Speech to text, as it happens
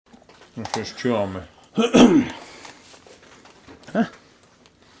Just chew on me. Huh?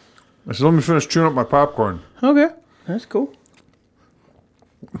 I said, let me finish chewing up my popcorn. Okay, that's cool.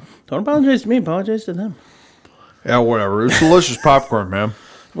 Don't apologize to me, apologize to them. Yeah, whatever. It's delicious popcorn, man.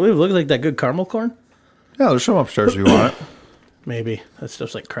 Well, it look like that good caramel corn? Yeah, there's some upstairs if you want it. Maybe. That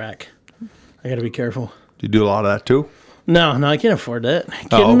stuff's like crack. I gotta be careful. Do you do a lot of that too? No, I can't afford that.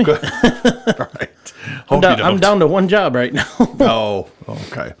 Kidding me? All right. I'm down to one job right now. Oh,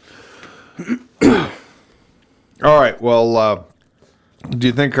 okay. All right. Well, do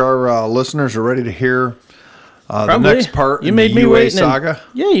you think our listeners are ready to hear the next part in the UA saga?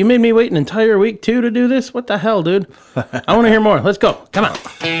 Yeah, you made me wait an entire week, too, to do this? What the hell, dude? I want to hear more. Let's go. Come on.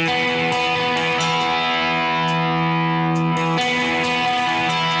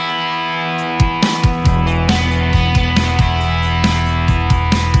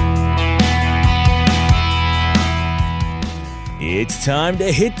 It's time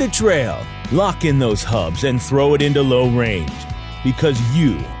to hit the trail, lock in those hubs, and throw it into low range. Because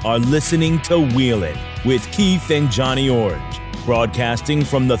you are listening to Wheelin' with Keith and Johnny Orange, broadcasting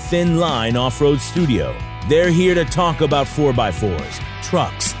from the Thin Line Off-Road Studio. They're here to talk about 4x4s,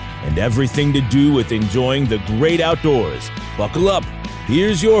 trucks, and everything to do with enjoying the great outdoors. Buckle up.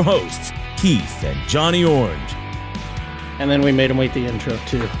 Here's your hosts, Keith and Johnny Orange. And then we made him wait the intro,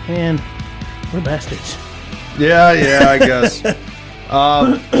 too. Man, we're bastards. Yeah, I guess.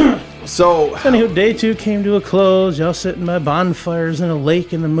 So, anywho, day 2 came to a close. Y'all sitting by bonfires in a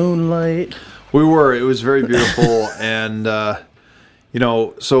lake in the moonlight. We were. It was very beautiful. And,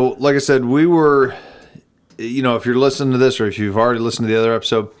 so like I said, we were, if you're listening to this or if you've already listened to the other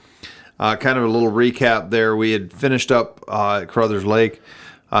episode, kind of a little recap there. We had finished up at Carruthers Lake.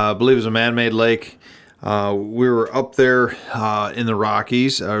 I believe it was a man-made lake. We were up there in the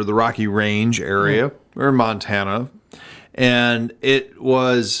Rockies, or the Rocky Range area. We're in Montana. And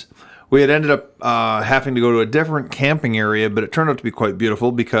we had ended up having to go to a different camping area, but it turned out to be quite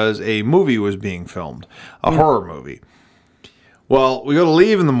beautiful because a movie was being filmed, a horror movie. Well, we go to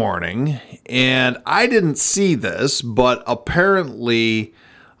leave in the morning, and I didn't see this, but apparently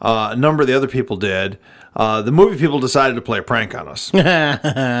a number of the other people did. The movie people decided to play a prank on us. Or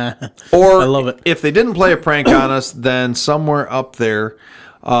I love it. If they didn't play a prank on us, then somewhere up there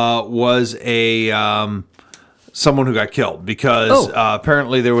was someone who got killed because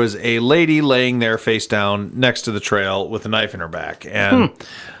apparently there was a lady laying there face down next to the trail with a knife in her back. And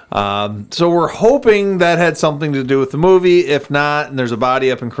so we're hoping that had something to do with the movie. If not, and there's a body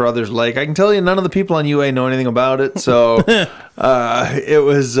up in Carruthers Lake, I can tell you none of the people on UA know anything about it. So it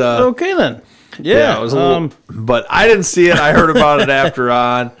was... okay, then. Yeah, it was a little... But I didn't see it. I heard about it after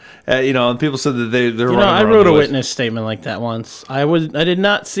on. And people said that they're running around. I wrote a witness statement like that once. I did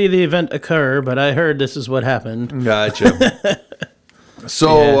not see the event occur, but I heard this is what happened. Gotcha.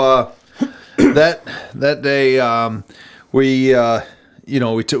 So that day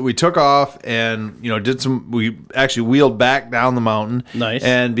we took off and we actually wheeled back down the mountain. Nice.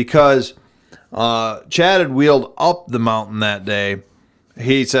 And because Chad had wheeled up the mountain that day,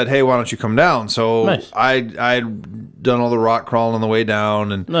 he said, "Hey, why don't you come down?" So nice. I'd done all the rock crawling on the way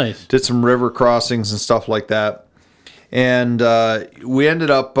down and did some river crossings and stuff like that. And we ended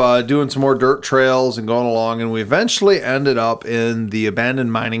up doing some more dirt trails and going along, and we eventually ended up in the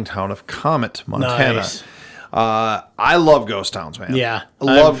abandoned mining town of Comet, Montana. Nice. I love ghost towns, man. Yeah.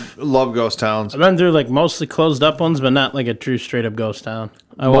 Love ghost towns. I've been through like mostly closed up ones, but not like a true straight up ghost town.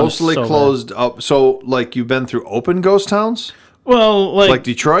 Mostly closed up. So like you've been through open ghost towns? Well, like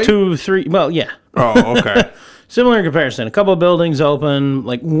Detroit? 2, 3. Well, yeah. Oh, okay. Similar in comparison. A couple of buildings open,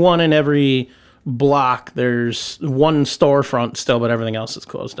 like one in every block. There's one storefront still, but everything else is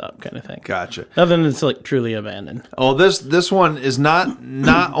closed up, kind of thing. Gotcha. Other than it's like truly abandoned. Oh, this one is not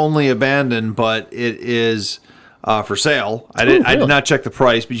only abandoned, but it is for sale. I did not check the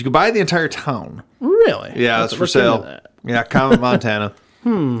price, but you could buy the entire town. Really? Yeah, it's for sale. Yeah, Comet, Montana.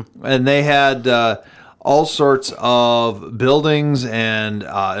 And they had all sorts of buildings and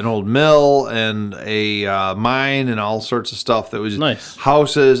an old mill and a mine and all sorts of stuff that was nice.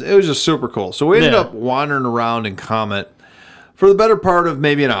 Houses. It was just super cool. So we ended up wandering around in Comet for the better part of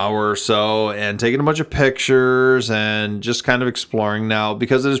maybe an hour or so and taking a bunch of pictures and just kind of exploring. Now,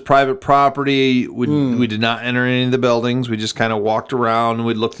 because it is private property, we did not enter any of the buildings. We just kind of walked around and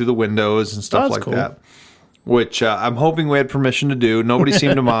we'd look through the windows and stuff like that, which I'm hoping we had permission to do. Nobody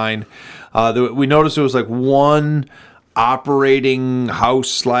seemed to mind. We noticed there was like one operating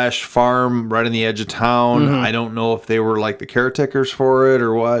house/farm right on the edge of town. I don't know if they were like the caretakers for it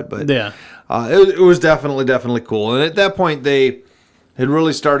or what, but it was definitely cool. And at that point, they had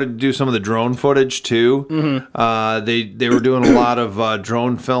really started to do some of the drone footage too. They were doing a lot of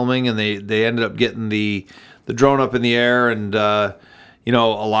drone filming, and they ended up getting the drone up in the air, and a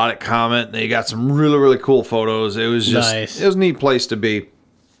lot at Comet. They got some really, really cool photos. It was just Nice. It was a neat place to be.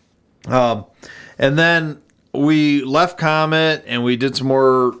 And then we left Comet, and we did some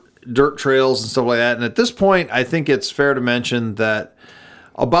more dirt trails and stuff like that. And at this point, I think it's fair to mention that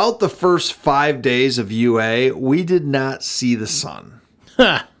about the first 5 days of UA, we did not see the sun. So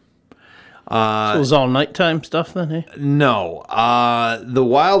it was all nighttime stuff then, eh? No. The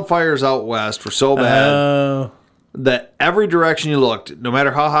wildfires out west were so bad that every direction you looked, no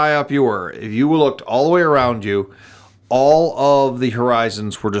matter how high up you were, if you looked all the way around you, all of the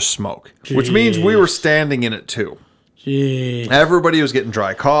horizons were just smoke, which means we were standing in it too. Jeez. Everybody was getting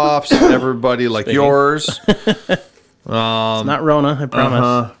dry coughs. Everybody like yours. It's not Rona, I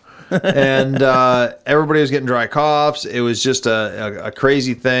promise. And everybody was getting dry coughs. It was just a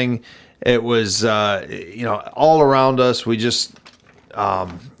crazy thing. It was, all around us. We just,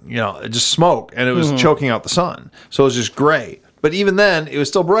 just smoke, and it was choking out the sun. So it was just gray. But even then, it was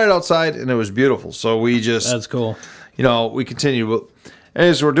still bright outside, and it was beautiful. So we just, That's cool. we continued. And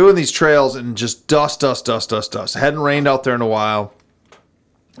as we're doing these trails, and just dust. It hadn't rained out there in a while.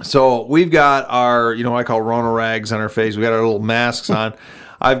 So we've got our, what I call Rona rags on our face. We got our little masks on.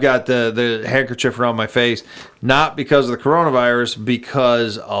 I've got the handkerchief around my face, not because of the coronavirus,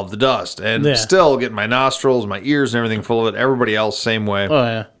 because of the dust. And still getting my nostrils, my ears, and everything full of it. Everybody else, same way. Oh,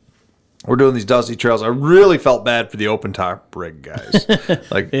 yeah. We're doing these dusty trails. I really felt bad for the open top rig guys.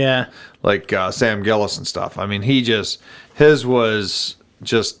 like Sam Gillis and stuff. I mean, his was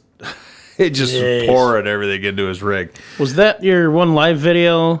just, it just poured everything into his rig. Was that your one live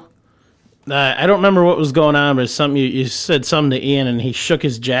video? I don't remember what was going on, but it's something you said something to Ian, and he shook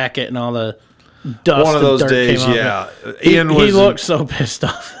his jacket, and all the dust. One of those and dirt days, came yeah. off. Ian he looked so pissed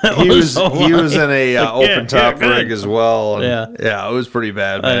off. He was in a open top rig as well. And Yeah. It was pretty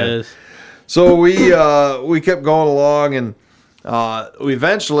bad, man. It is. So we kept going along, and we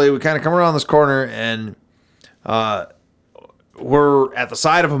eventually kind of come around this corner, and we're at the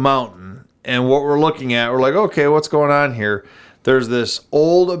side of a mountain, and what we're looking at, we're like, okay, what's going on here? There's this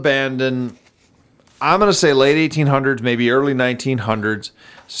old abandoned, I'm going to say late 1800s, maybe early 1900s,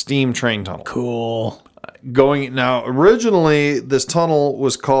 steam train tunnel. Cool. Now, originally, this tunnel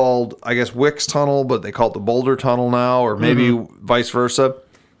was called, I guess, Wicks Tunnel, but they call it the Boulder Tunnel now, or maybe vice versa.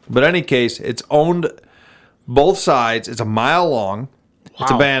 But in any case, it's owned both sides. It's a mile long. Wow.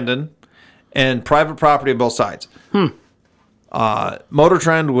 It's abandoned, and private property on both sides. Motor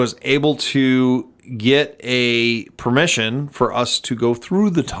Trend was able to get a permission for us to go through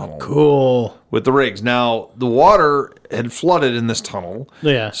the tunnel. Cool. With the rigs. Now, the water had flooded in this tunnel.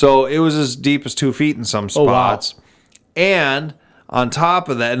 Yeah. So it was as deep as 2 feet in some spots. Wow. And on top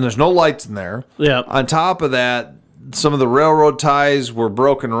of that, and there's no lights in there. Yeah. On top of that, some of the railroad ties were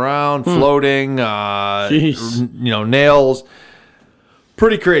broken around, floating, nails.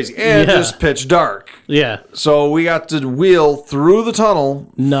 Pretty crazy. And just pitch dark. Yeah. So we got to wheel through the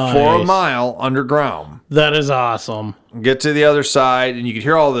tunnel for a mile underground. That is awesome. Get to the other side, and you could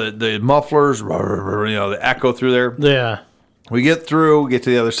hear all the mufflers, the echo through there. Yeah. We get through, get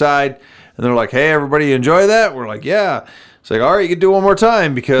to the other side, and they're like, hey, everybody, you enjoy that? We're like, yeah. It's like, all right, you can do one more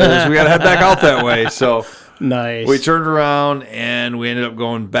time because we got to head back out that way. So nice. We turned around, and we ended up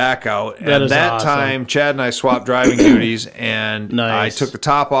going back out. That and that awesome. time, Chad and I swapped driving duties, and nice. I took the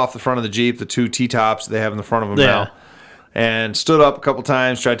top off the front of the Jeep, the two T-tops they have in the front of them now, and stood up a couple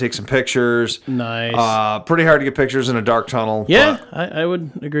times, tried to take some pictures. Nice. Pretty hard to get pictures in a dark tunnel. Yeah, I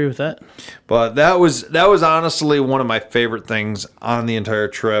would agree with that. But that was honestly one of my favorite things on the entire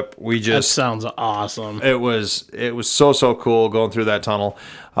trip. That sounds awesome. It was so cool going through that tunnel.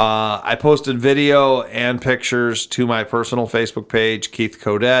 I posted video and pictures to my personal Facebook page, Keith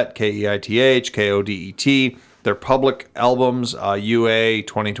Kodett, Keith Kodet. They're public albums, UA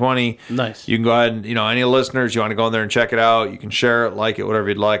 2020. Nice. You can go ahead and, any listeners, you want to go in there and check it out. You can share it, like it, whatever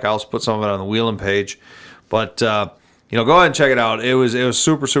you'd like. I also put some of it on the Wheeling page. But, go ahead and check it out. It was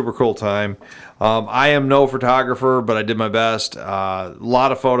super, super cool time. I am no photographer, but I did my best. A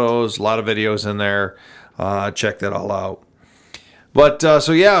lot of photos, a lot of videos in there. Check that all out. But,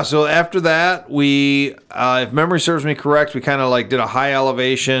 so after that, we, if memory serves me correct, we kind of did a high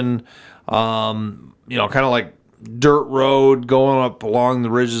elevation, kind of like dirt road going up along the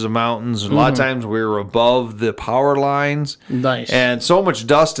ridges of mountains. And a lot of times we were above the power lines. Nice. And so much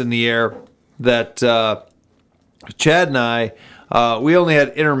dust in the air that Chad and I, we only had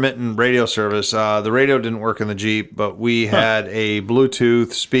intermittent radio service. The radio didn't work in the Jeep, but we had a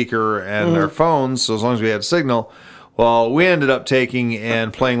Bluetooth speaker and our phones, so as long as we had signal. Well, we ended up taking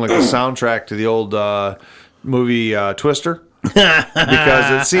and playing like the soundtrack to the old movie Twister.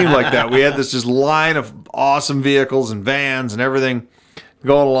 Because it seemed like that. We had this just line of awesome vehicles and vans and everything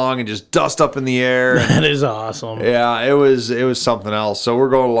going along and just dust up in the air. That is awesome. Yeah, it was something else. So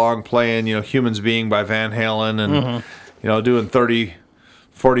we're going along playing, Humans Being by Van Halen and, doing 30,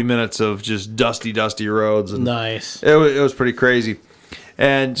 40 minutes of just dusty roads. And nice. It was pretty crazy.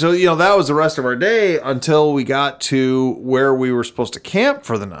 And so, that was the rest of our day until we got to where we were supposed to camp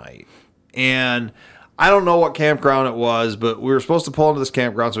for the night. And I don't know what campground it was, but we were supposed to pull into this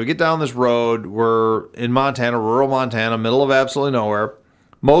campground. So we get down this road. We're in Montana, rural Montana, middle of absolutely nowhere.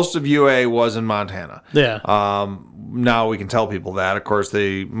 Most of UA was in Montana. Yeah. Now we can tell people that. Of course,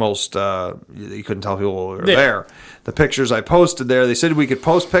 you couldn't tell people we were there. The pictures I posted there, they said we could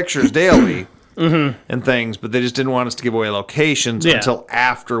post pictures daily and things, but they just didn't want us to give away locations until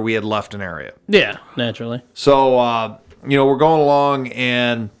after we had left an area. Yeah, naturally. So, we're going along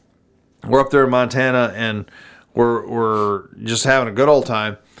and we're up there in Montana, and we're just having a good old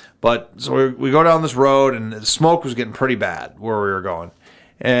time. But so we go down this road, and the smoke was getting pretty bad where we were going.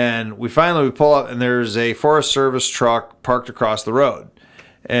 And we pull up, and there's a Forest Service truck parked across the road.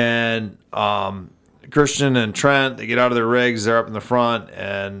 And Christian and Trent, they get out of their rigs. They're up in the front,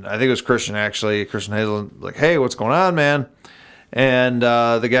 and I think it was Christian Hazel, like, "Hey, what's going on, man?" And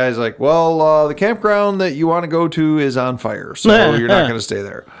the guy's like, "Well, the campground that you want to go to is on fire, so you're not going to stay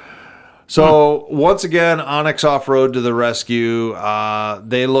there." So once again, Onyx Off-Road to the rescue.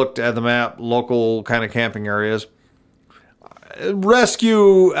 They looked at the map, local kind of camping areas.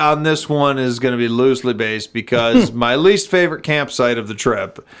 Rescue on this one is going to be loosely based because my least favorite campsite of the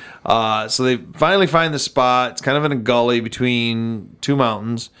trip. So they finally find the spot. It's kind of in a gully between two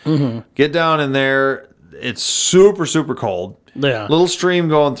mountains. Get down in there. It's super, super cold. Yeah. Little stream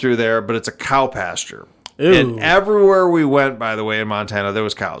going through there, but it's a cow pasture. Ooh. And everywhere we went, by the way, in Montana, there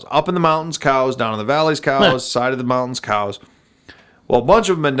was cows. Up in the mountains, cows. Down in the valleys, cows. Side of the mountains, cows. Well, a bunch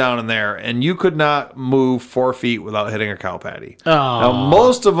of them been down in there, and you could not move 4 feet without hitting a cow patty. Oh. Now,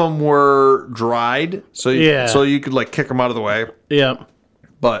 most of them were dried, so you could like kick them out of the way. Yep.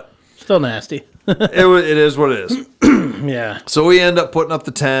 But still nasty. it is what it is. Yeah. So we end up putting up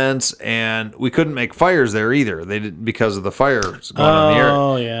the tents, and we couldn't make fires there either. They didn't because of the fires going on in the air.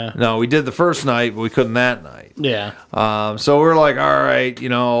 Oh yeah. No, we did the first night, but we couldn't that night. Yeah. So we're like, all right,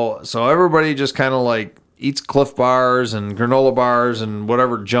 so everybody just kind of like eats Cliff bars and granola bars and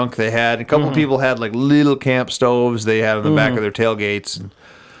whatever junk they had. A couple people had like little camp stoves they had on the back of their tailgates. And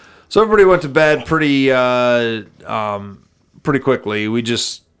so everybody went to bed pretty quickly.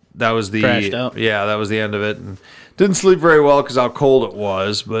 That was the Crashed out. Yeah, that was the end of it. And didn't sleep very well because how cold it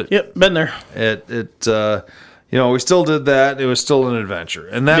was. But yep, been there. We still did that. It was still an adventure,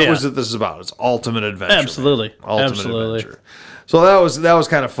 and that was what this is about. It's ultimate adventure. Absolutely, Ultimate adventure. So that was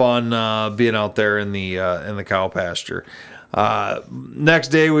kind of fun being out there in the cow pasture. Next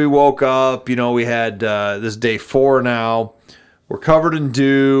day we woke up. We had this day 4 now. We're covered in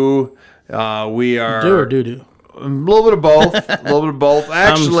dew. We are Dew or doo-doo? A little bit of both.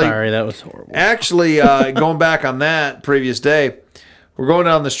 Actually, I'm sorry, that was horrible. Actually, going back on that previous day, we're going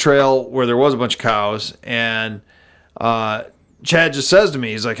down this trail where there was a bunch of cows, and Chad just says to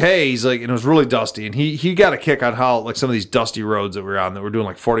me, he's like, "Hey," and it was really dusty, and he got a kick on how like some of these dusty roads that we're on that we're doing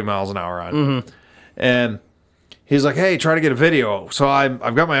like 40 miles an hour on, and he's like, "Hey, try to get a video." So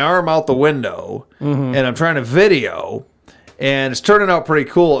I've got my arm out the window, and I'm trying to video. And it's turning out pretty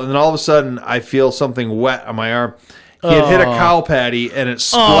cool. And then all of a sudden, I feel something wet on my arm. He had hit a cow patty, and it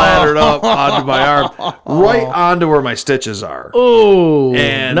splattered up onto my arm, right onto where my stitches are. Oh,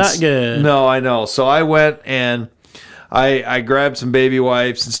 and not good. No, I know. So I went and I grabbed some baby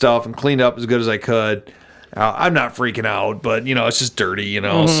wipes and stuff and cleaned up as good as I could. I'm not freaking out, but, it's just dirty,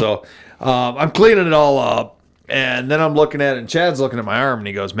 So I'm cleaning it all up. And then I'm looking at it, and Chad's looking at my arm, and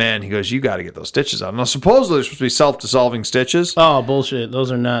he goes, "You got to get those stitches out." Now, supposedly they're supposed to be self-dissolving stitches. Oh, bullshit.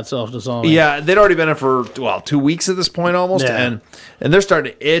 Those are not self-dissolving. Yeah, they'd already been in for, 2 weeks at this point almost. Yeah. And they're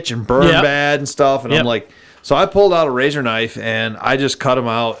starting to itch and burn bad and stuff. And I'm like, so I pulled out a razor knife, and I just cut them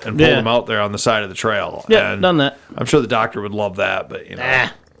out and pulled them out there on the side of the trail. Yeah, and done that. I'm sure the doctor would love that, but, it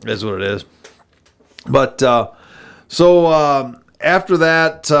is what it is. But, after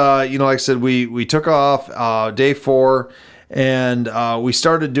that, like I said, we took off day 4, and we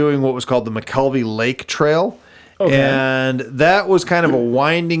started doing what was called the McKelvey Lake Trail. Okay. And that was kind of a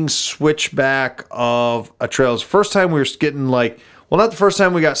winding switchback of a trail. It was the first time we were getting not the first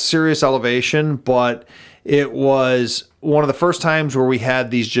time we got serious elevation, but it was one of the first times where we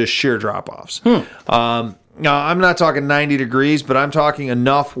had these just sheer drop-offs. Now, I'm not talking 90 degrees, but I'm talking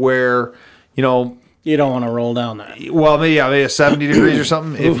enough where, You don't want to roll down that. Well, maybe 70 degrees or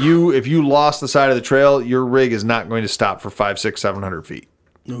something. If you lost the side of the trail, your rig is not going to stop for 500, 600, 700 feet.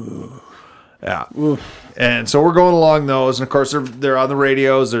 Yeah. And so we're going along those, and of course they're on the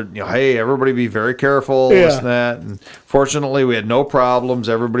radios. They're hey, everybody be very careful, this and that. And fortunately, we had no problems.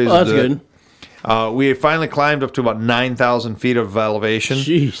 Everybody's That's good. We finally climbed up to about 9,000 feet of elevation.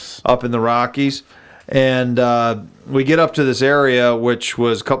 Jeez. Up in the Rockies. And we get up to this area, which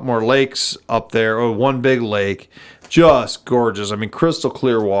was a couple more lakes up there, or one big lake. Just gorgeous. I mean, crystal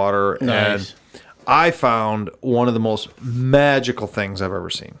clear water. Nice. And I found one of the most magical things I've ever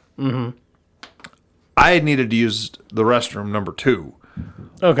seen. Mm-hmm. I had needed to use the restroom number 2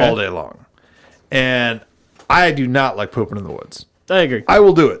 all day long. And I do not like pooping in the woods. I agree. I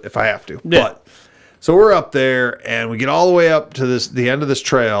will do it if I have to. Yeah. But so we're up there, and we get all the way up to the end of this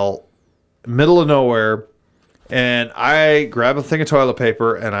trail, middle of nowhere, and I grab a thing of toilet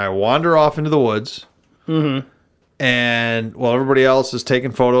paper and I wander off into the woods. Mm-hmm. And while everybody else is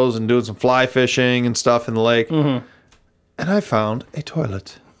taking photos and doing some fly fishing and stuff in the lake, and I found a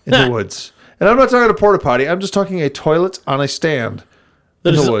toilet in the woods. And I'm not talking a porta potty. I'm just talking a toilet on a stand. That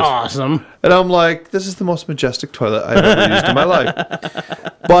in the is woods. awesome. And I'm like, this is the most majestic toilet I've ever used in my life.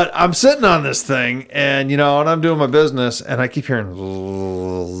 But I'm sitting on this thing, and and I'm doing my business, and I keep hearing,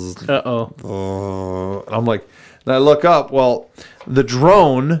 Uh-oh. and I'm like, and I look up. Well, the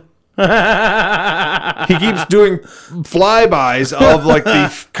drone, he keeps doing flybys of like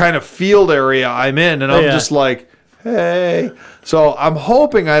the kind of field area I'm in, and I'm just like, hey. So I'm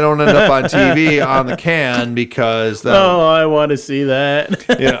hoping I don't end up on TV on the can because I want to see that.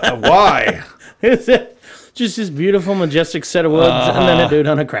 Why? Is it just this beautiful, majestic set of woods and then a dude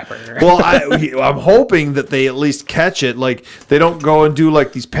on a crapper? Well, I'm hoping that they at least catch it. Like, they don't go and do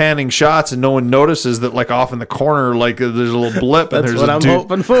like these panning shots and no one notices that like off in the corner, like there's a little blip and That's there's what a I'm dude.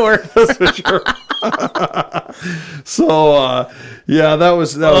 hoping for. That's for sure. So, that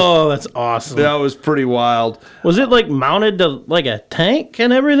was that's awesome. that was pretty wild. Was it like mounted to like a tank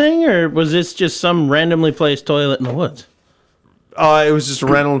and everything, or was this just some randomly placed toilet in the woods? It was just a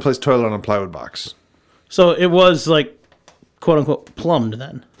randomly placed toilet on a plywood box. So it was like, quote unquote, plumbed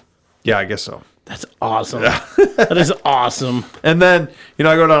then. Yeah, I guess so. That's awesome. That is awesome. And then, I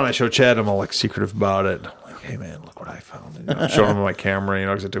go down and I show Chad, I'm all like secretive about it. I'm like, hey man, look what I found. And, I'm showing him my camera,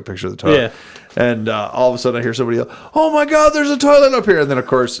 because I took a picture of the toilet. Yeah. And all of a sudden I hear somebody yell, oh my God, there's a toilet up here. And then of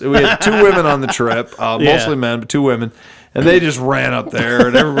course we had 2 women on the trip, mostly men, but 2 women. And they just ran up there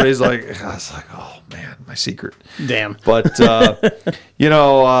and everybody's like, I was like, oh man, my secret. Damn. But, that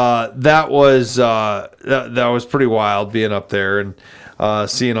was pretty wild being up there and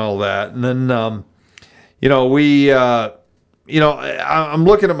seeing all that. And then, I'm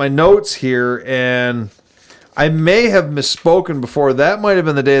looking at my notes here, and I may have misspoken before. That might have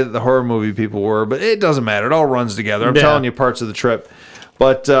been the day that the horror movie people were, but it doesn't matter. It all runs together. I'm telling you parts of the trip.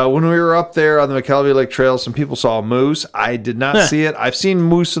 But when we were up there on the McKelvey Lake Trail, some people saw a moose. I did not see it. I've seen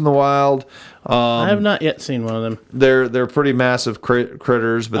moose in the wild. I have not yet seen one of them. They're pretty massive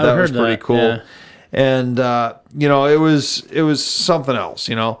critters, but that was pretty cool. Yeah. And it was something else,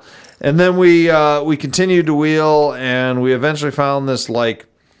 And then we continued to wheel, and we eventually found this we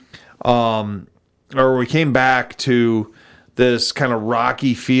came back to this kind of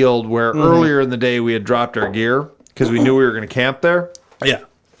rocky field where earlier in the day we had dropped our gear because we knew we were going to camp there. Yeah.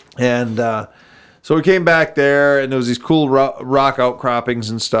 And so we came back there, and there was these cool rock outcroppings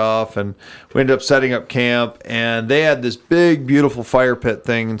and stuff, and we ended up setting up camp, and they had this big, beautiful fire pit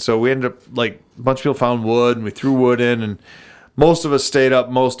thing, and so we ended up, a bunch of people found wood, and we threw wood in, and most of us stayed up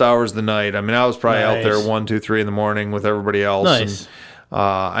most hours of the night. I mean, I was probably out there 1, 2, 3 in the morning with everybody else. Nice. And,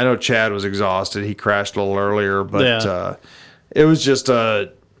 I know Chad was exhausted. He crashed a little earlier, but it was just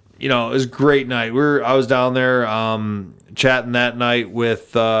it was a great night. I was down there chatting that night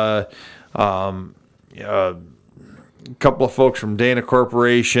with a couple of folks from Dana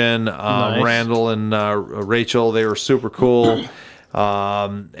Corporation, Nice. Randall and Rachel. They were super cool.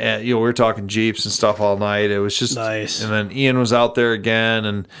 And we were talking Jeeps and stuff all night. It was just nice. And then Ian was out there again,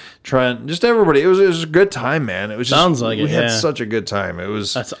 and Trent, just everybody. It was a good time, man. It was just, Sounds like we it, had yeah. such a good time. It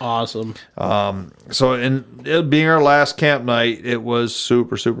was That's awesome. so, and it being our last camp night, it was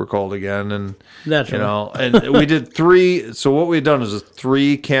super, super cold again. And, Naturally. and we did 3. So what we had done is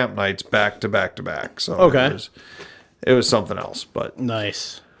 3 camp nights back to back to back. So Okay. it was something else, but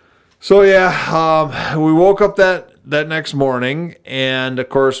Nice. so yeah, we woke up that next morning, and of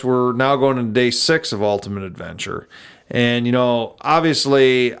course we're now going into day 6 of Ultimate Adventure. And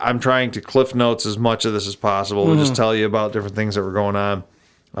obviously I'm trying to cliff notes as much of this as possible to just tell you about different things that were going on.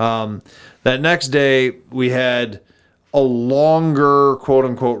 That next day we had a longer quote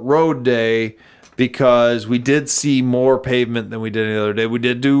unquote road day because we did see more pavement than we did the other day. We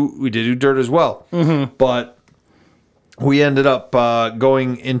did do dirt as well, but we ended up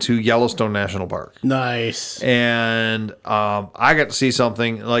going into Yellowstone National Park. Nice. And I got to see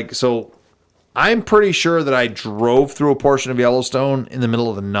something like, so I'm pretty sure that I drove through a portion of Yellowstone in the middle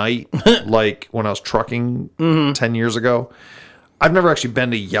of the night, like when I was trucking 10 years ago. I've never actually been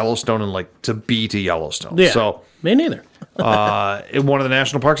to Yellowstone and like to be to Yellowstone. Yeah. So me neither. in one of the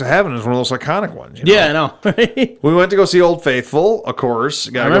national parks I haven't is one of those iconic ones. You know? Yeah, I know. Right? We went to go see Old Faithful, of course.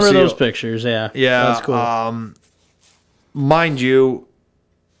 I remember those pictures. Yeah. Yeah. That's cool. Mind you,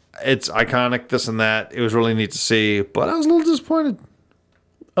 it's iconic, this and that. It was really neat to see, but I was a little disappointed.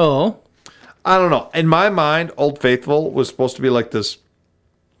 Oh. I don't know. In my mind, Old Faithful was supposed to be like this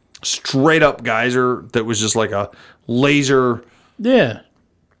straight up geyser that was just like a laser Yeah.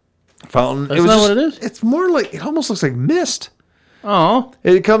 fountain. That's not what it is? It's more like, it almost looks like mist. Oh.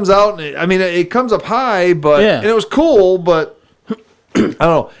 It comes out, and it comes up high, but Yeah. and it was cool, but I don't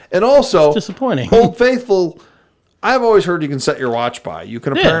know. And also, Disappointing. Old Faithful, I've always heard you can set your watch by. You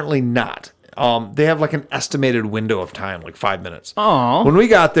can apparently not. They have like an estimated window of time, like 5 minutes. Oh. When we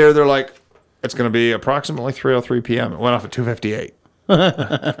got there, they're like, it's going to be approximately 3:03 p.m. It went off at 2:58.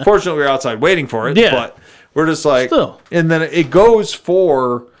 Fortunately, we were outside waiting for it, Yeah. but we're just like, Still. and then it goes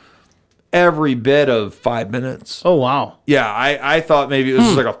for every bit of 5 minutes. Oh, wow. Yeah, I thought maybe it was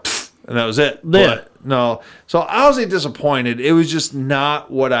just like a pfft, and that was it. Yeah. But no. So I wasn't disappointed. It was just not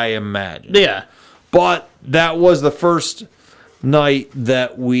what I imagined. Yeah. But that was the first night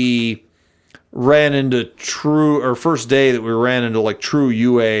that we ran into first day that we ran into like true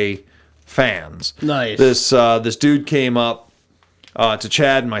UA fans. Nice. This dude came up to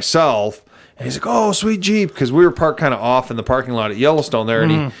Chad and myself, and he's like, "Oh, sweet Jeep," because we were parked kind of off in the parking lot at Yellowstone there,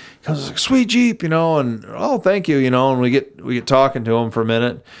 and he comes like, "Sweet Jeep," and "Oh, thank you," and we get talking to him for a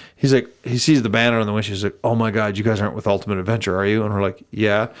minute. He's like, he sees the banner on the windshield. He's like, "Oh my God, you guys aren't with Ultimate Adventure, are you?" And we're like,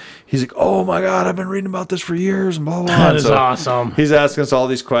 "Yeah." He's like, "Oh my God, I've been reading about this for years," and blah blah blah. That And is so awesome. He's asking us all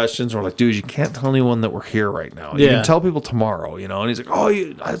these questions. We're like, "Dude, you can't tell anyone that we're here right now. You Yeah. can tell people tomorrow," And he's like, "Oh,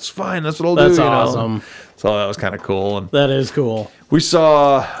 that's fine. That's what I'll That's do." awesome. So that was kind of cool. And That is cool. we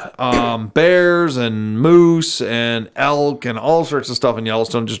saw bears and moose and elk and all sorts of stuff in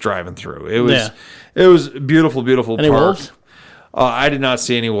Yellowstone just driving through. It was beautiful, beautiful Any park. wolves? I did not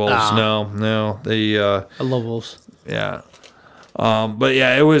see any wolves. Ah. No. I love wolves. Yeah. But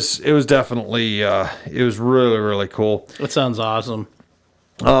yeah, it was definitely it was really, really cool. That sounds awesome.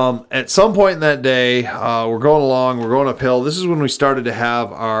 At some point in that day, we're going uphill. This is when we started to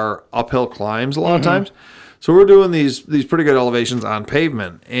have our uphill climbs a lot of times. So we're doing these pretty good elevations on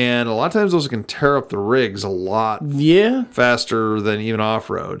pavement, and a lot of times those can tear up the rigs a lot Yeah. faster than even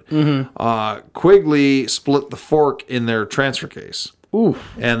off-road. Quigley split the fork in their transfer case. Ooh.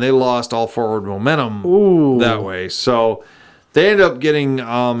 And they lost all forward momentum that way. So they ended up getting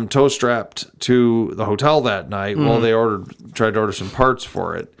toe strapped to the hotel that night while they tried to order some parts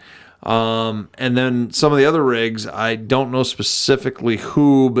for it. And then some of the other rigs, I don't know specifically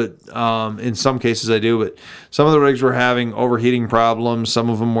who, but in some cases I do, but some of the rigs were having overheating problems. Some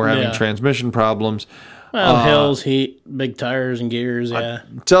of them were having transmission problems. Well, hills, heat, big tires and gears, yeah.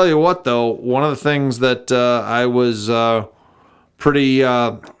 Tell you what, though, one of the things that I was pretty,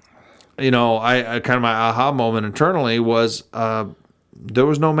 I kind of my aha moment internally was there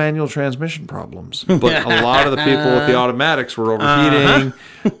was no manual transmission problems, but a lot of the people with the automatics were overheating,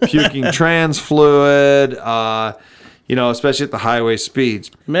 puking trans fluid, especially at the highway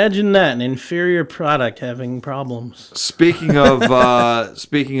speeds. Imagine that, an inferior product having problems. Speaking of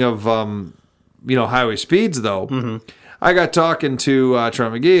highway speeds, though, I got talking to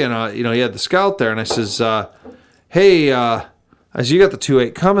Trent McGee, and he had the Scout there, and I says, "Hey, I said, you got the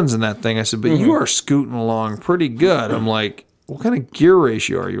 2.8 Cummins in that thing." I said, "But you are scooting along pretty good." I'm like, "What kind of gear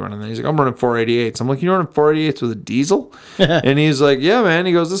ratio are you running?" He's like, "I'm running 488s." I'm like, "You're running 488s with a diesel?" And he's like, "Yeah, man."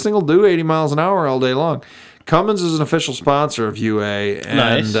 He goes, "This thing will do 80 miles an hour all day long." Cummins is an official sponsor of UA, and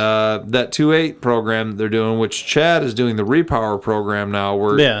Nice. that 2.8 program they're doing, which Chad is doing the Repower program now,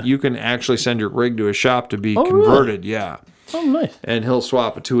 where you can actually send your rig to a shop to be converted. Really? Yeah. Oh, nice. And he'll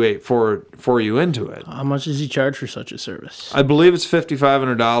swap a 2.8 for you into it. How much does he charge for such a service? I believe it's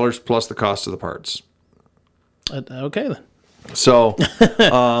 $5,500 plus the cost of the parts. Okay, then. So,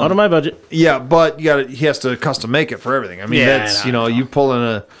 Out of my budget. yeah, but he has to custom make it for everything. I mean, Yeah, that's, I know. you pull in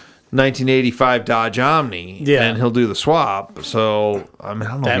a 1985 Dodge Omni, and he'll do the swap. So, I mean,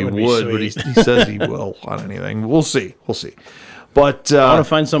 I don't know That if would he be would, but he says he will on anything. We'll see. But, I want to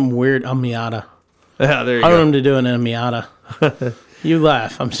find some weird Miata. yeah, there you I want go. him to do it in a Miata. You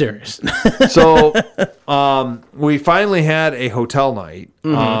laugh. I'm serious. So, we finally had a hotel night,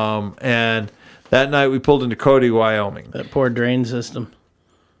 and That night we pulled into Cody, Wyoming. That poor drain system.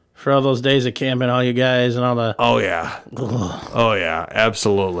 For all those days of camping, all you guys and all the... Oh, yeah. Oh, yeah,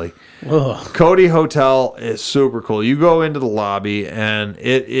 absolutely. Ugh. Cody Hotel is super cool. You go into the lobby, and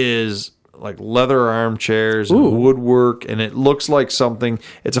it is like leather armchairs and woodwork, and it looks like something.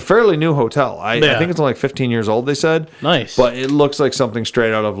 It's a fairly new hotel. I think it's only like 15 years old, they said. Nice. But it looks like something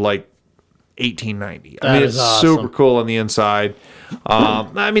straight out of like 1890. I mean, it's awesome. super cool on the inside.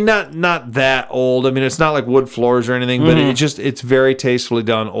 I mean, not that old. I mean, it's not like wood floors or anything, but it's very tastefully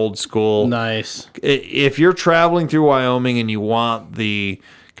done, old school. Nice. If you're traveling through Wyoming and you want the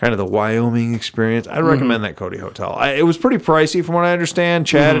kind of the Wyoming experience, I'd recommend that Cody Hotel. It was pretty pricey from what I understand.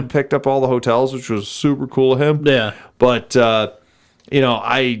 Chad had picked up all the hotels, which was super cool of him. Yeah. But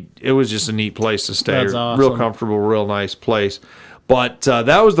it was just a neat place to stay. That's awesome. Real comfortable, real nice place. But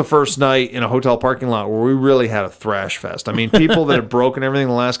that was the first night in a hotel parking lot where we really had a thrash fest. I mean, people that had broken everything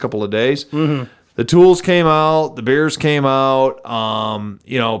the last couple of days. The tools came out, the beers came out.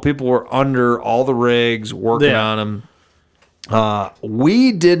 People were under all the rigs working on them.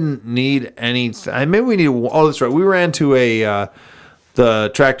 We didn't need anything. I mean, we needed. Oh, that's right. We ran to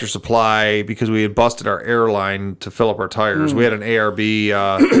the Tractor Supply because we had busted our airline to fill up our tires. We had an ARB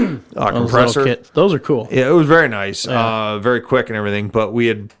compressor. Those are cool. Yeah, it was very nice, very quick and everything. But we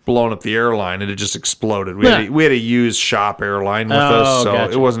had blown up the airline and it just exploded. We had a used shop airline with us, so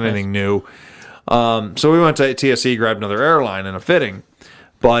gotcha. it wasn't anything new. So we went to TSE, grabbed another airline and a fitting.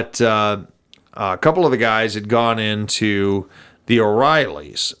 But a couple of the guys had gone into the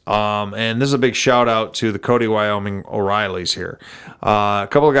O'Reillys. And this is a big shout out to the Cody, Wyoming O'Reillys here. A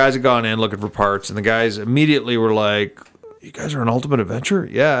couple of guys had gone in looking for parts, and the guys immediately were like, "You guys are an Ultimate Adventure?"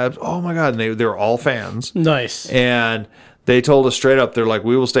 Yeah. Oh my God. And they were all fans. Nice. And they told us straight up, they're like,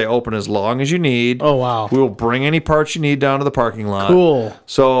 "We will stay open as long as you need. Oh, wow. We will bring any parts you need down to the parking lot." Cool.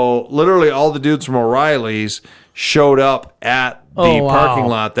 So literally all the dudes from O'Reilly's showed up at the parking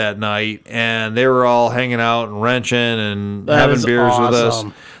lot that night, and they were all hanging out and wrenching and having beers with us.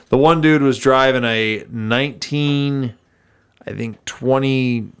 The one dude was driving a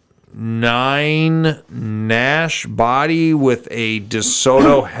 1929 Nash body with a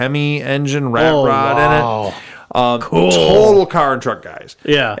DeSoto Hemi engine rat rod in it. Cool. Total car and truck guys.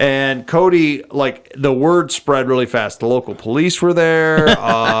 Yeah. And Cody, like, the word spread really fast. The local police were there.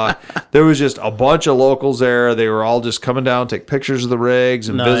 There was just a bunch of locals there. They were all just coming down, take pictures of the rigs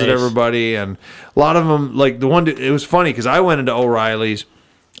and visit everybody. And a lot of them, like the one, it was funny because I went into O'Reilly's.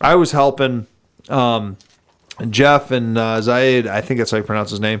 I was helping Jeff and Zaid, I think that's how you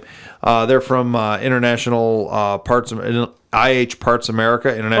pronounce his name. They're from International Parts, IH Parts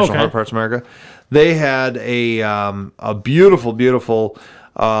America, International Hard Parts America. They had a beautiful, beautiful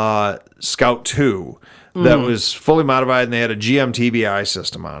Scout 2 that was fully modified, and they had a GM TBI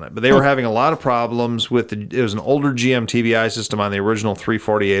system on it. But they were having a lot of problems with it was an older GM TBI system on the original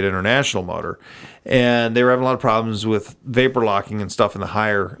 348 International motor, and they were having a lot of problems with vapor locking and stuff in the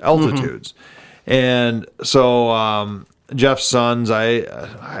higher altitudes. And so Jeff's son, Zaid,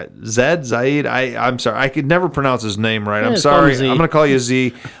 I'm sorry, I could never pronounce his name right. I'm sorry. I'm going to call you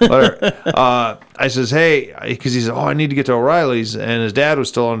Z. I says, hey, because he said, I need to get to O'Reilly's, and his dad was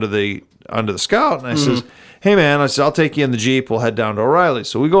still under the Scout, and I says, hey man, I said, I'll take you in the Jeep. We'll head down to O'Reilly's.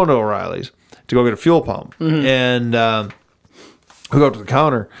 So we go into O'Reilly's to go get a fuel pump, and we go up to the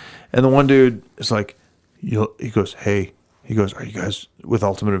counter, and the one dude is like, he goes, hey, are you guys with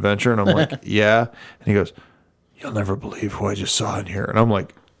Ultimate Adventure? And I'm like, yeah. And he goes, you'll never believe who I just saw in here. And I'm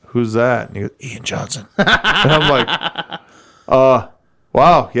like, who's that? And he goes, Ian Johnson. And I'm like,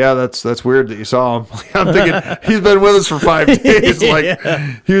 wow, yeah, that's weird that you saw him. I'm thinking, he's been with us for 5 days. Like,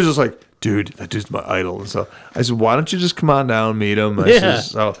 he was just like, dude, that dude's my idol. And so I said, why don't you just come on down and meet him?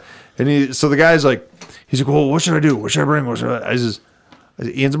 So the guy's like, he's like, well, what should I do? What should I bring? I said,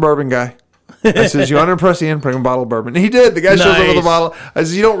 Ian's a bourbon guy. I said, you want to impress Ian, bring him a bottle of bourbon. And he did. The guy shows up with a bottle. I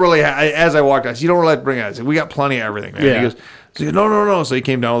said, you don't really as I walked out, I said, you don't really have to bring it. I said, we got plenty of everything, man. He goes, no. So he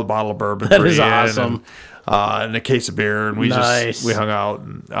came down with a bottle of bourbon. That is awesome. And a case of beer, and we hung out.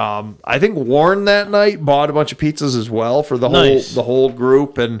 And I think Warren that night bought a bunch of pizzas as well for the whole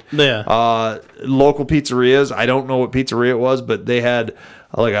group and local pizzerias. I don't know what pizzeria it was, but they had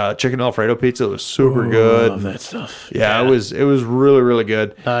like a chicken Alfredo pizza. It was super good. Love that stuff. Yeah, it was really, really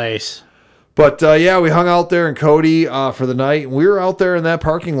good. Nice. But we hung out there in Cody for the night. We were out there in that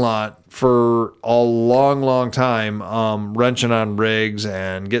parking lot for a long, long time, wrenching on rigs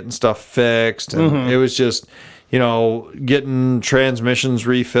and getting stuff fixed. And it was just, getting transmissions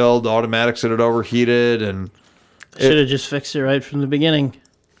refilled, automatics that had overheated, and should have just fixed it right from the beginning.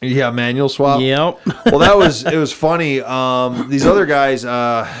 Yeah, manual swap. Yep. Well, it was funny. These other guys,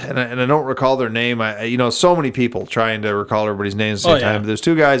 and I don't recall their name. So many people trying to recall everybody's names at the same time. But there's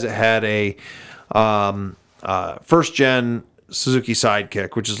two guys that had a first gen Suzuki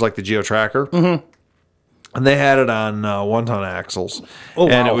Sidekick, which is like the Geo Tracker. Mm-hmm. And they had it on 1-ton axles. Oh,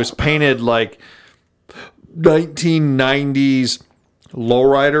 and it was painted like 1990s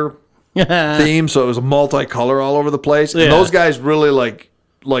lowrider theme, so it was a multicolor all over the place. And those guys really like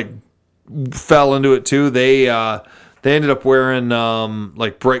fell into it too. They ended up wearing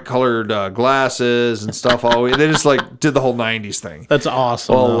like bright colored glasses and stuff. They just like did the whole 90s thing. That's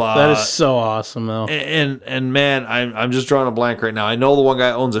awesome. Well, that is so awesome though. And man, I'm just drawing a blank right now. I know the one guy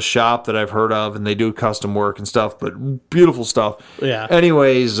owns a shop that I've heard of, and they do custom work and stuff, but beautiful stuff. Yeah.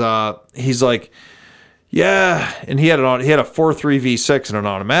 Anyways, he's like, yeah, and he had a 4.3 V6 and an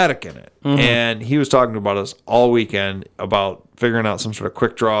automatic in it. Mm-hmm. And he was talking about us all weekend about figuring out some sort of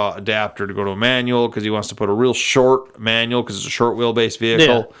quick draw adapter to go to a manual because he wants to put a real short manual because it's a short wheelbase vehicle.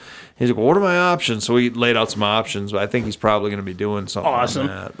 Yeah. He's like, well, what are my options? So we laid out some options, but I think he's probably going to be doing something awesome. On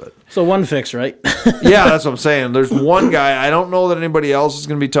that. But so one fix, right? Yeah, that's what I'm saying. There's one guy. I don't know that anybody else is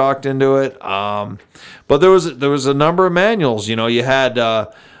going to be talked into it. But there was a number of manuals. You had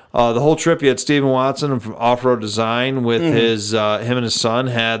the whole trip, you had Stephen Watson from Off-Road Design with him and his son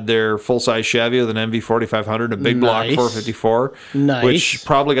had their full-size Chevy with an MV4500, a big block 454, which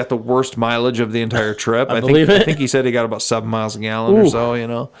probably got the worst mileage of the entire trip. I think he said he got about 7 miles a gallon or so,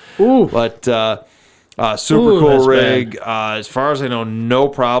 Ooh. But super cool rig. As far as I know, no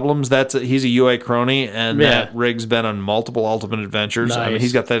problems. He's a UA crony, and that rig's been on multiple Ultimate Adventures. Nice. I mean,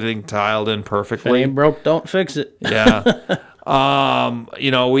 he's got that thing tiled in perfectly. If it ain't broke, don't fix it. Yeah.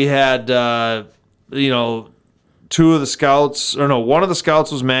 We had, two of the Scouts, or no, one of the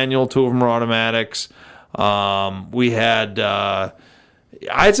Scouts was manual, two of them were automatics. We had,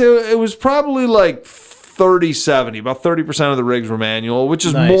 I'd say it was probably like 30-70, about 30% of the rigs were manual, which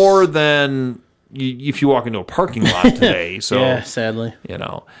is more than if you walk into a parking lot today. So yeah, sadly. We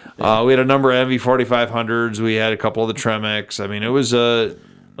had a number of MV4500s. We had a couple of the Tremix. I mean, it was those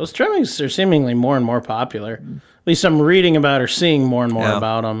Tremix are seemingly more and more popular. At least I'm reading about or seeing more and more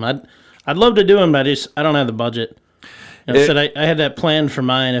about them. I'd love to do them, but I don't have the budget. I had that planned for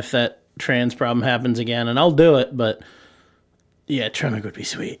mine if that trans problem happens again, and I'll do it. But yeah, Tremec would be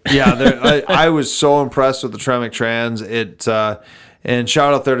sweet. Yeah, I was so impressed with the Tremec trans. And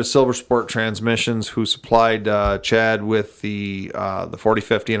shout out there to Silver Sport Transmissions, who supplied Chad with the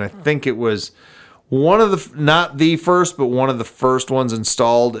 4050, and I think it was one of the, not the first, but one of the first ones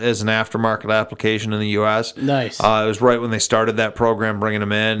installed as an aftermarket application in the U.S. Nice. It was right when they started that program, bringing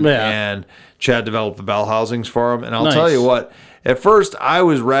them in, and Chad developed the bell housings for them. And I'll tell you what, at first I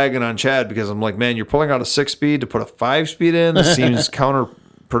was ragging on Chad because I'm like, man, you're pulling out a 6-speed to put a 5-speed in. This seems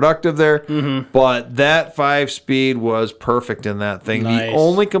counterproductive there. Mm-hmm. But that 5-speed was perfect in that thing. Nice. The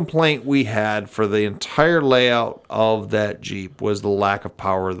only complaint we had for the entire layout of that Jeep was the lack of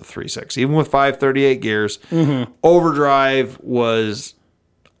power of the 3.6. Even with 538 gears, overdrive was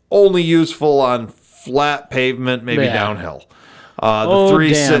only useful on flat pavement, maybe downhill.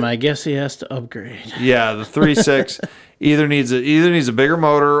 I guess he has to upgrade. Yeah, the 3.6 either needs a bigger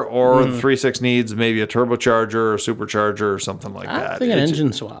motor, or the 3.6 needs maybe a turbocharger or a supercharger or something like that. I think an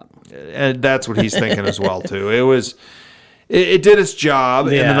engine swap. And that's what he's thinking as well too. It did its job,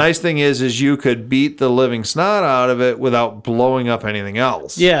 and the nice thing is you could beat the living snot out of it without blowing up anything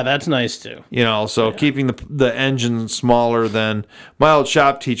else. Yeah, that's nice too. Keeping the engine smaller than my old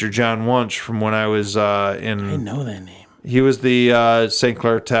shop teacher John Wunsch from when I was in. I know that name. He was the St.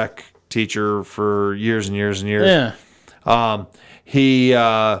 Clair Tech teacher for years and years and years. Yeah. He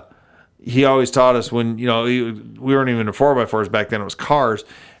always taught us when, we weren't even into 4x4s back then, it was cars.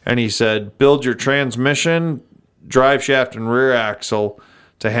 And he said, build your transmission, drive shaft, and rear axle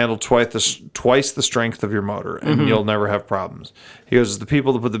to handle twice the strength of your motor, and you'll never have problems. He goes, it's the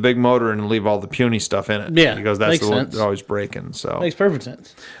people that put the big motor in and leave all the puny stuff in it. Yeah, he goes, that's the one that's always breaking. So makes perfect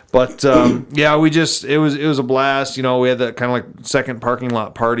sense. But it was a blast. We had that kind of like second parking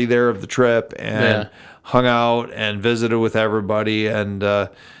lot party there of the trip, and hung out and visited with everybody, and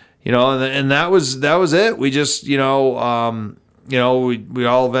and that was it. We just we all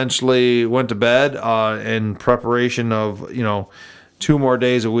eventually went to bed in preparation of 2 more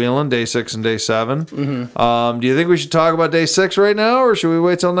days of wheeling, day 6 and day 7. Mm-hmm. Do you think we should talk about day 6 right now, or should we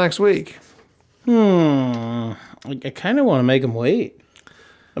wait till next week? I kind of want to make them wait.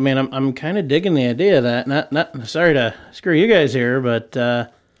 I mean, I'm kind of digging the idea of that. Not sorry to screw you guys here, but I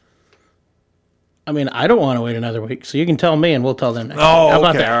mean, I don't want to wait another week, so you can tell me and we'll tell them next week. How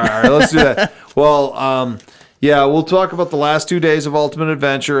about okay. that? All right, let's do that. Well, Yeah, we'll talk about the last 2 days of Ultimate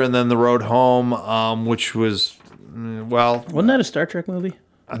Adventure and then the road home, which was, well... Wasn't that a Star Trek movie?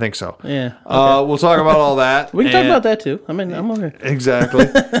 I think so. Yeah. Okay. We'll talk about all that. We can talk about that too. I mean, I'm okay. Exactly.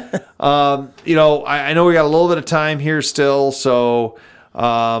 I know we got a little bit of time here still, so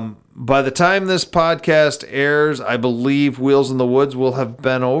by the time this podcast airs, I believe Wheels in the Woods will have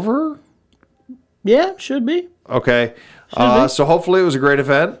been over. Yeah, should be. Okay. So hopefully it was a great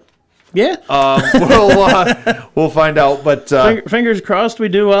event. Yeah. We'll find out, but fingers crossed we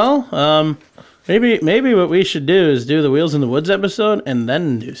do well. Maybe what we should do is do the Wheels in the Woods episode and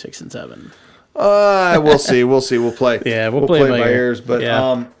then do 6 and 7. We'll see. We'll play. Yeah, we'll play by ears. But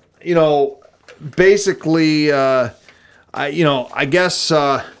yeah. Basically, I guess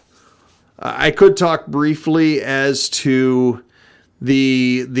I could talk briefly as to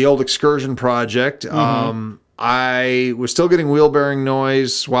the old excursion project. Mm-hmm. I was still getting wheel bearing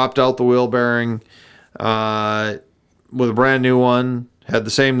noise. Swapped out the wheel bearing with a brand new one. Had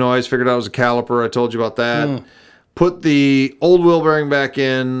the same noise, figured out it was a caliper. I told you about that. Put the old wheel bearing back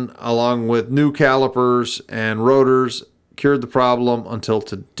in along with new calipers and rotors. Cured the problem until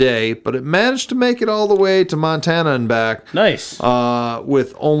today, but it managed to make it all the way to Montana and back. Nice.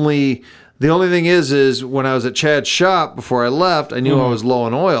 With only... The only thing is when I was at Chad's shop before I left, I knew I was low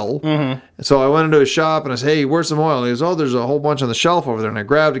on oil. Mm-hmm. So I went into his shop and I said, hey, where's some oil? And he goes, oh, there's a whole bunch on the shelf over there. And I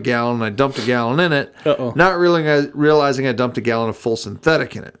grabbed a gallon and I dumped a gallon in it, not realizing I dumped a gallon of full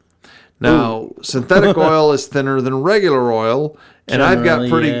synthetic in it. Now, synthetic oil is thinner than regular oil, and I've got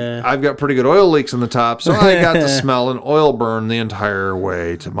pretty good oil leaks on the top, so I got to smell an oil burn the entire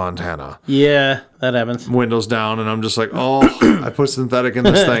way to Montana. Yeah, that happens. Windows down, and I'm just like, oh, I put synthetic in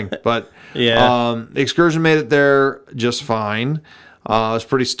this thing. But yeah, the excursion made it there just fine. I was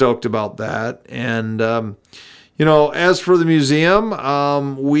pretty stoked about that. And, as for the museum,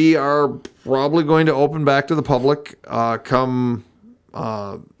 we are probably going to open back to the public come...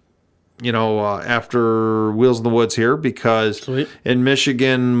 after Wheels in the Woods here, because in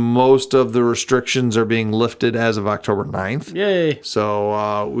Michigan, most of the restrictions are being lifted as of October 9th. Yay.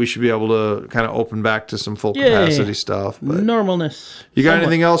 So we should be able to kind of open back to some full capacity stuff. But normalness. You got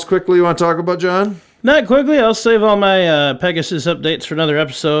anything else quickly you want to talk about, John? Not quickly. I'll save all my Pegasus updates for another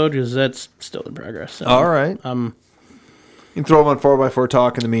episode because that's still in progress. So, all right. You can throw them on 4x4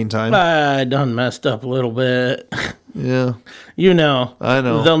 Talk in the meantime. I done messed up a little bit. Yeah. You know. I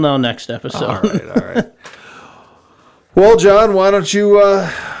know. They'll know next episode. All right. Well, John, why don't you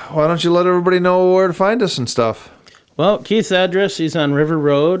let everybody know where to find us and stuff? Well, Keith's address, he's on River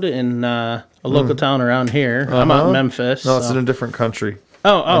Road in a local town around here. I'm out in Memphis. No, it's in a different country.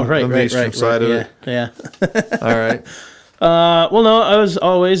 Right. The eastern side of it. Yeah. All right. As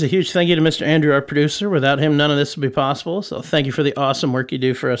always, a huge thank you to Mr. Andrew, our producer. Without him, none of this would be possible. So thank you for the awesome work you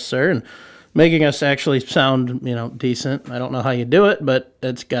do for us, sir, and making us actually sound, decent. I don't know how you do it, but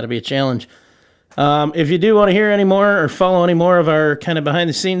it's got to be a challenge. If you do want to hear any more or follow any more of our kind of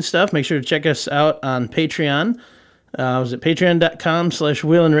behind-the-scenes stuff, make sure to check us out on Patreon. I was at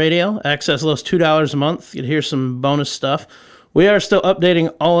patreon.com/wheelinradio. Access those $2 a month. You'd hear some bonus stuff. We are still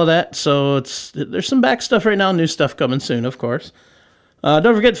updating all of that, so there's some back stuff right now, new stuff coming soon, of course.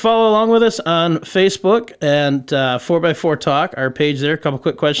 Don't forget to follow along with us on Facebook and 4x4 Talk, our page there. A couple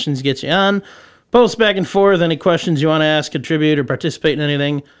quick questions to get you on. Post back and forth, any questions you want to ask, contribute, or participate in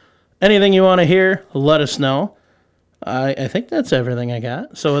anything. Anything you want to hear, let us know. I think that's everything I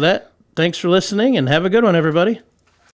got. So with that, thanks for listening, and have a good one, everybody.